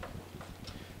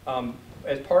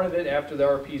 As part of it, after the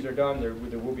RFPs are done, there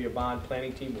will be a bond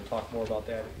planning team. We'll talk more about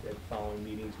that at following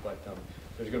meetings, but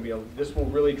there's going to be this will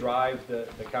really drive the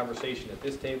conversation at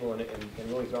this table and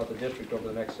really throughout the district over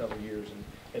the next several years. And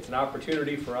it's an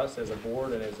opportunity for us as a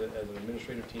board and as an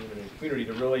administrative team and a community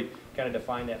to really kind of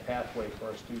define that pathway for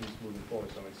our students moving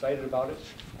forward. So I'm excited about it,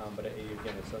 but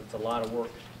again, it's a lot of work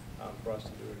for us to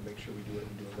do to make sure we do it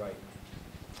and do it right.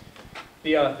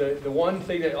 The one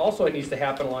thing that also needs to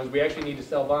happen along is we actually need to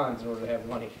sell bonds in order to have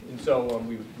money. And so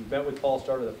we've met with Paul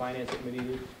Starter, the finance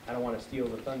committee. I don't want to steal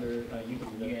the thunder. You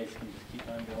guys can just keep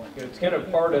on going. It's kind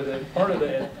of part of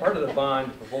the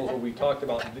bond proposal. We talked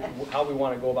about how we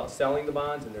want to go about selling the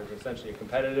bonds, and there's essentially a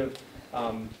competitive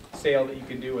sale that you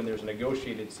can do, and there's a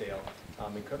negotiated sale.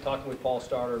 And talking with Paul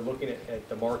Starter, looking at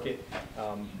the market,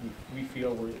 we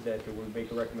feel that we would make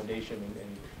a recommendation,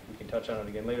 and we can touch on it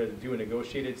again later, to do a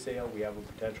negotiated sale. We have a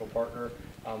potential partner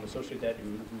associated with that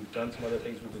who's done some other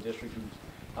things with the district, who's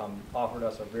offered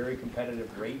us a very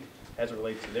competitive rate as it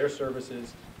relates to their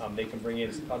services. They can bring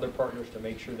in other partners to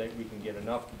make sure that we can get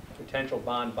enough potential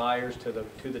bond buyers to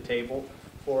the table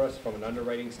for us from an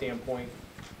underwriting standpoint.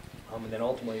 And then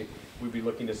ultimately, we'd be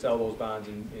looking to sell those bonds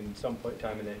in some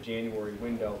time in that January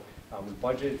window. We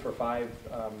budgeted for 5%.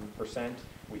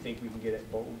 We think we can get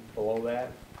it below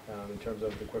that in terms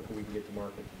of the quicker we can get to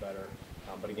market, the better.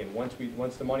 But again,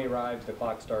 once the money arrives, the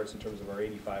clock starts in terms of our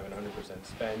 85 and 100%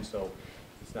 spend. So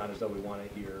it's not as though we want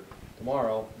it here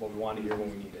tomorrow, but we want it here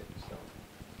when we need it. So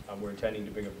we're intending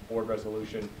to bring a board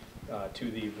resolution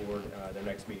to the board their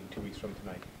next meeting 2 weeks from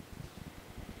tonight.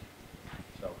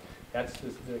 So that's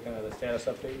the kind of the status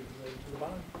update to the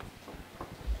bond.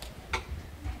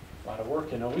 A lot of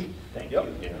work in a week. Thank Yep.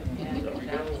 you. There we go. There we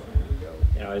go.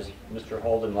 You know, as Mr.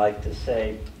 Holden liked to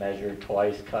say, measure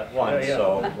twice, cut once. Yeah.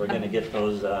 So we're going to get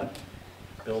those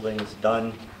buildings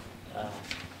done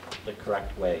the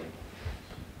correct way.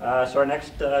 So our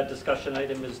next discussion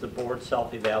item is the board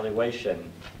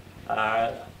self-evaluation.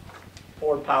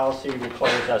 Board policy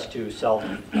requires us to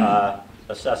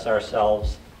self-assess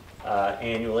ourselves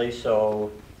annually.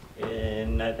 So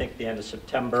in, I think, the end of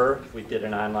September, we did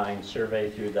an online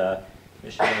survey through the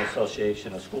Michigan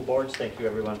Association of School Boards. Thank you,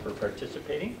 everyone, for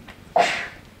participating.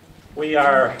 We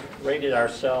are rated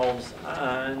ourselves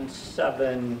on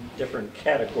 7 different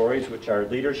categories, which are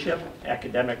leadership,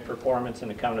 academic performance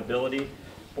and accountability,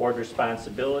 board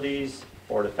responsibilities,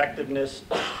 board effectiveness,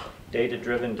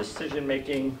 data-driven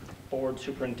decision-making, board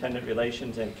superintendent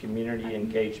relations, and community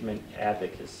engagement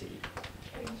advocacy.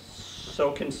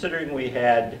 So considering we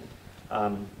had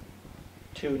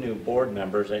 2 new board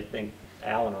members, I think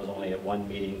Alan was only at 1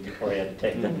 meeting before he had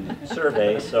to take the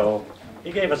survey, so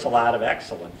he gave us a lot of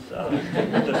excellence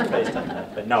just based on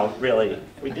that. But no, really,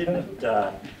 we didn't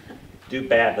do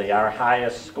badly. Our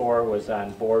highest score was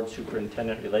on board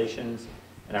superintendent relations,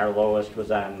 and our lowest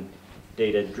was on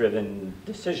data-driven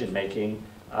decision-making.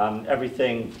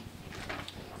 Everything,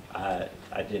 I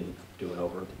didn't do an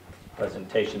over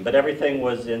presentation, but everything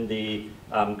was in the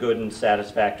good and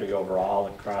satisfactory overall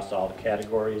across all the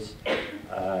categories.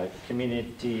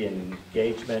 Community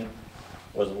engagement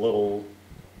was a little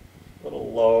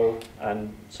low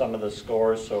on some of the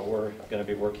scores, so we're going to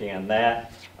be working on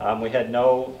that. We had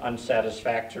no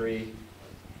unsatisfactory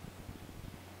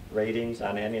ratings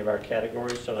on any of our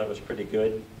categories, so that was pretty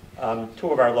good. 2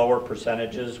 of our lower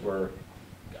percentages were,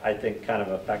 I think, kind of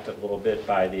affected a little bit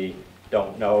by the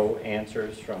don't know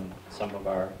answers from some of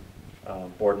our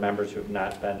board members who have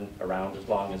not been around as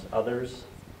long as others.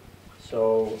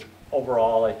 So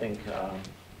overall, I think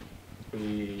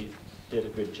we did a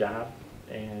good job,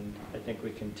 and I think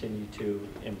we continue to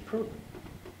improve.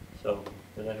 So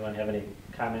does anyone have any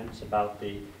comments about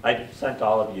I sent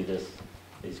all of you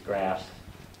these graphs,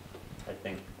 I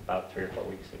think, about 3 or 4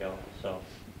 weeks ago. So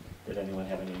did anyone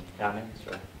have any comments?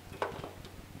 Or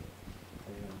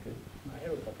everyone good? I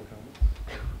have a couple comments.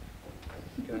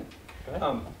 Go ahead.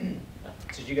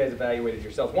 So you guys evaluated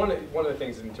yourselves. One of the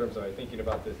things in terms of thinking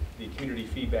about the community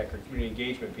feedback or community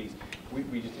engagement piece,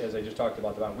 we just, as I just talked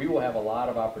about the bond, we will have a lot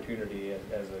of opportunity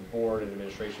as a board and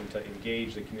administration to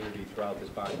engage the community throughout this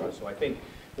bond process. So I think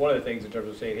one of the things in terms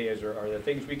of saying, hey, are there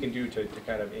things we can do to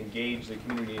kind of engage the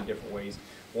community in different ways?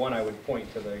 One, I would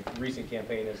point to the recent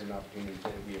campaign as an opportunity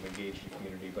that we have engaged the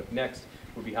community. But next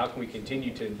would be how can we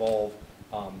continue to involve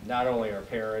not only our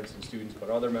parents and students, but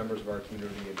other members of our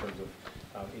community in terms of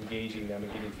engaging them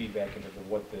and getting feedback in terms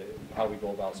of how we go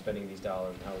about spending these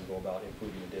dollars and how we go about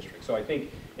improving the district. So I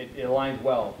think it aligns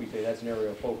well if we say that's an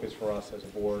area of focus for us as a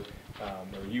board,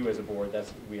 or you as a board.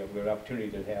 We have an opportunity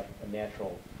to have a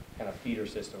natural kind of feeder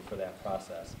system for that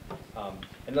process.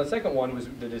 And the second one was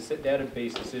the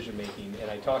data-based decision making, and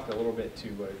I talked a little bit to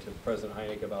President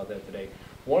Heineck about that today.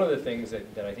 One of the things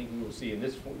that I think we will see, and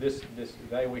this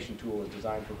evaluation tool is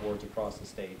designed for boards across the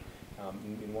state.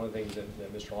 And one of the things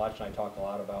that Mr. Lodge and I talk a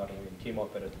lot about, and we came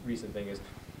up at a recent thing, is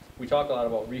we talk a lot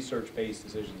about research-based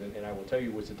decisions. And I will tell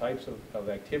you, with the types of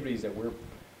activities that we're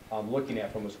looking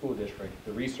at from a school district,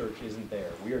 the research isn't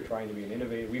there. We are trying to be an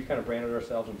innovative, we've kind of branded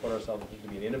ourselves and put ourselves to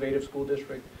be an innovative school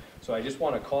district. So I just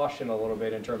want to caution a little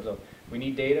bit in terms of we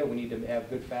need data, we need to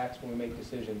have good facts when we make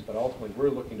decisions, but ultimately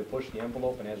we're looking to push the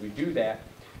envelope, and as we do that,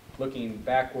 looking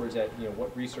backwards at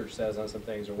what research says on some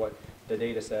things or what the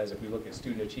data says. If we look at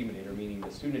student achievement data, meaning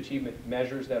the student achievement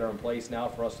measures that are in place now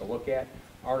for us to look at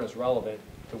aren't as relevant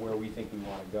to where we think we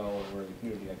want to go and where the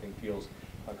community, I think, feels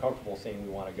comfortable saying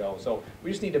we want to go. So we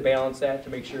just need to balance that to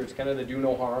make sure it's kind of the do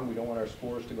no harm. We don't want our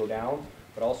scores to go down,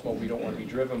 but also we don't want to be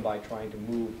driven by trying to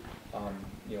move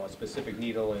a specific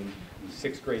needle in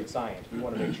 6th grade science. We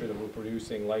want to make sure that we're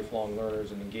producing lifelong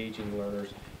learners and engaging learners.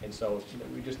 And so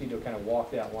we just need to kind of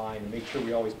walk that line and make sure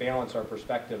we always balance our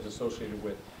perspectives associated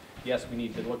with, yes, we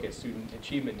need to look at student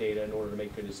achievement data in order to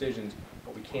make good decisions,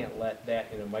 but we can't let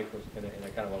that in a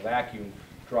kind of a vacuum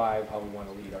drive how we want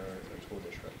to lead our school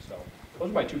district. So those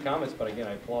are my 2 comments, but again,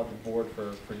 I applaud the board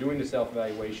for doing the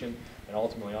self-evaluation and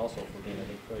ultimately also for being, I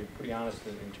think, pretty honest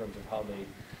in terms of how they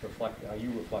reflect, how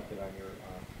you reflected on your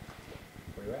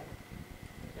where you're at.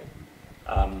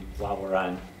 While we're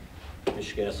on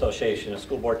Michigan Association of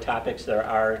School Board topics, there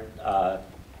are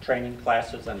training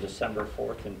classes on December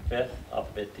 4th and 5th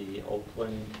up at the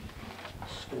Oakland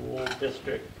School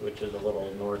District, which is a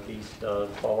little northeast of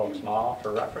Fall Oaks Mall,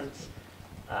 for reference.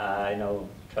 I know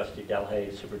Trustee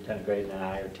Delhay, Superintendent Graydon, and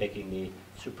I are taking the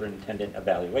Superintendent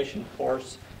Evaluation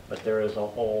course, but there is a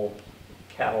whole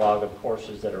catalog of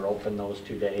courses that are open those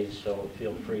 2 days, so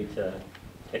feel free to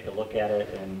take a look at it,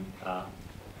 and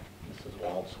Mrs.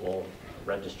 Waltz will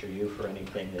register you for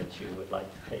anything that you would like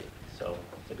to take. So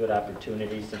it's a good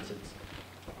opportunity since it's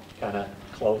kind of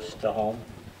close to home.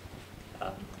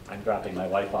 I'm dropping my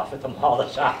wife off at the mall to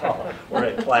shop while we're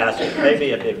at class. It may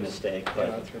be a big mistake, Yeah, but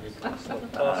it's going to be a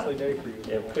costly day for you.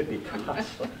 it could be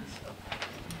costly.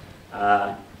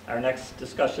 So. Our next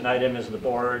discussion item is the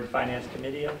Board Finance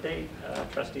Committee update.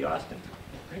 Trustee Austin.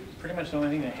 Pretty much the only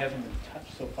thing that hasn't been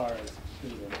touched so far is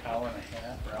an hour and a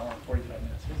half or hour and 45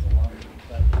 minutes. It was a long meeting,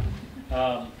 but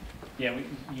yeah, we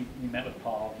met with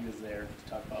Paul. He was there to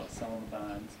talk about selling the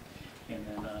bonds, and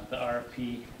then the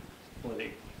RFP for the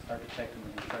architect and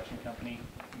the construction company.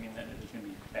 I mean, that is going to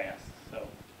be fast. So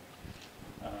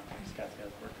Scott's got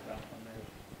his work cut out on there.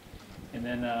 And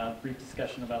then a brief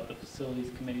discussion about the facilities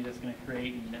committee that's going to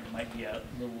create, and there might be a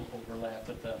little overlap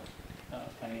with the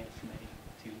finance committee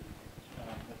too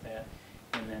with that.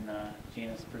 And then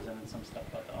Janice presented some stuff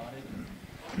about the audit,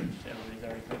 which everybody's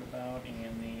already heard about,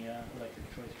 and the electric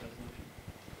choice resolution.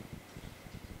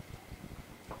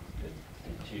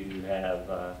 Did you have,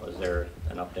 was there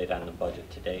an update on the budget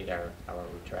to date, or how are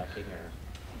we tracking, or?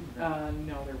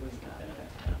 No, there was not.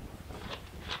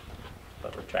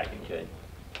 But we're tracking good.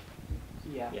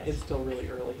 Yeah, Yes. it's still really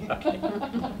early. Okay.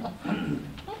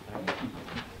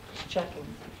 Just checking.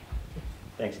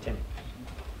 Thanks, Tim.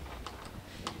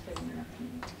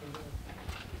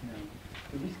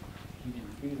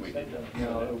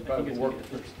 No, it would probably work.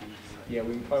 Yeah,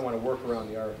 we probably want to work around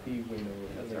the RFP window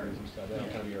and stuff. That'll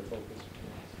kind of be our focus.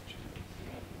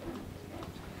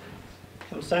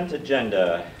 Consent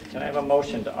agenda. Can I have a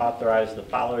motion to authorize the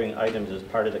following items as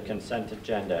part of the consent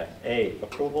agenda? A,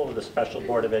 approval of the Special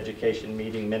Board of Education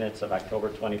meeting minutes of October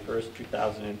 21st,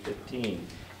 2015.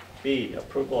 B,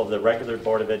 approval of the regular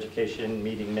Board of Education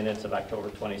meeting minutes of October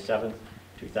 27th,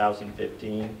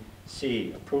 2015.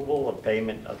 C, approval of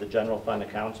payment of the general fund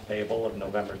accounts payable of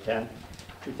November 10th,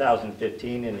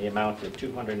 2015 in the amount of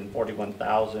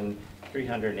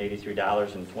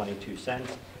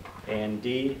 $241,383.22. And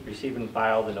D, receive and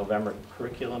file the November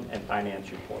curriculum and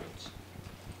finance reports.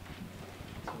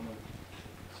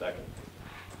 Second.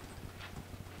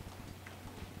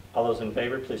 All those in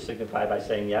favor, please signify by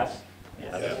saying yes.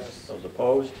 Yes. Those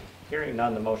opposed? Hearing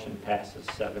none, the motion passes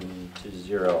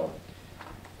 7-0.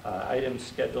 Items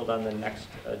scheduled on the next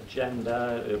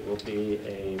agenda, it will be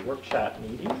a workshop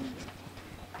meeting.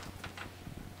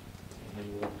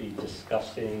 And we'll be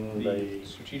discussing The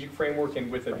strategic framework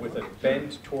and with a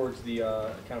bent towards the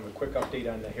kind of a quick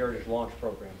update on the Heritage Launch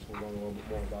Program. So we'll learn a little bit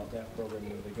more about that program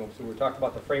and where they're going. So we're talking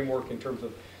about the framework in terms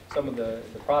of some of the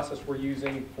process we're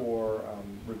using for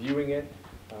reviewing it.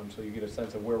 So you get a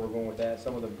sense of where we're going with that.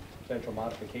 Some of the potential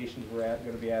modifications we're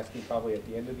going to be asking probably at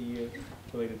the end of the year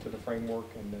related to the framework,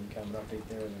 and then kind of an update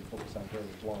there, and then focus on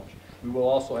Heritage Launch. We will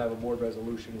also have a board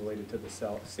resolution related to the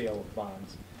sale of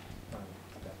bonds. At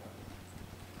that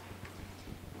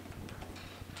time.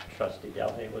 Trustee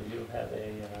Delhay, will you have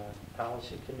a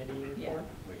policy committee report?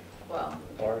 Well,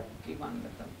 Or do you want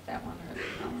that one or the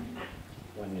following?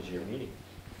 when is your meeting?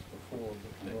 Before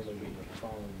the week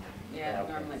following. Yeah,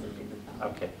 Okay. normally we do the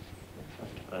following. Okay.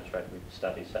 That's right, we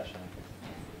study session.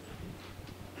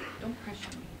 Don't pressure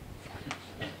me.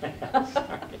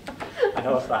 Sorry. I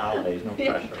know it's the holidays, no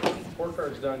Yeah. pressure. Report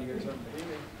card's done, you got something?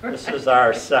 This is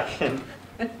our second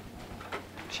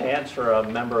chance for a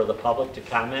member of the public to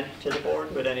comment to the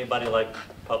board. Would anybody like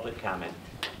public comment?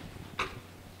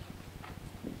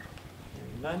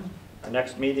 Hearing none. Our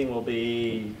next meeting will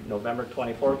be November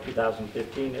 24th,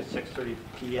 2015 at 6:30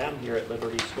 p.m. here at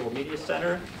Liberty School Media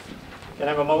Center. Can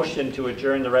I have a motion to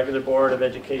adjourn the regular Board of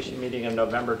Education meeting of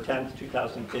November 10th,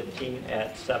 2015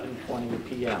 at 7:20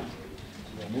 p.m.?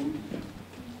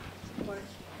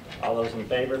 All those in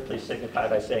favor, please signify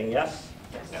by saying yes.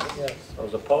 Yes.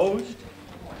 Those opposed?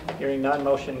 Hearing none,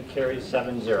 motion carries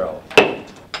 7-0.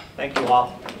 Thank you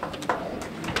all.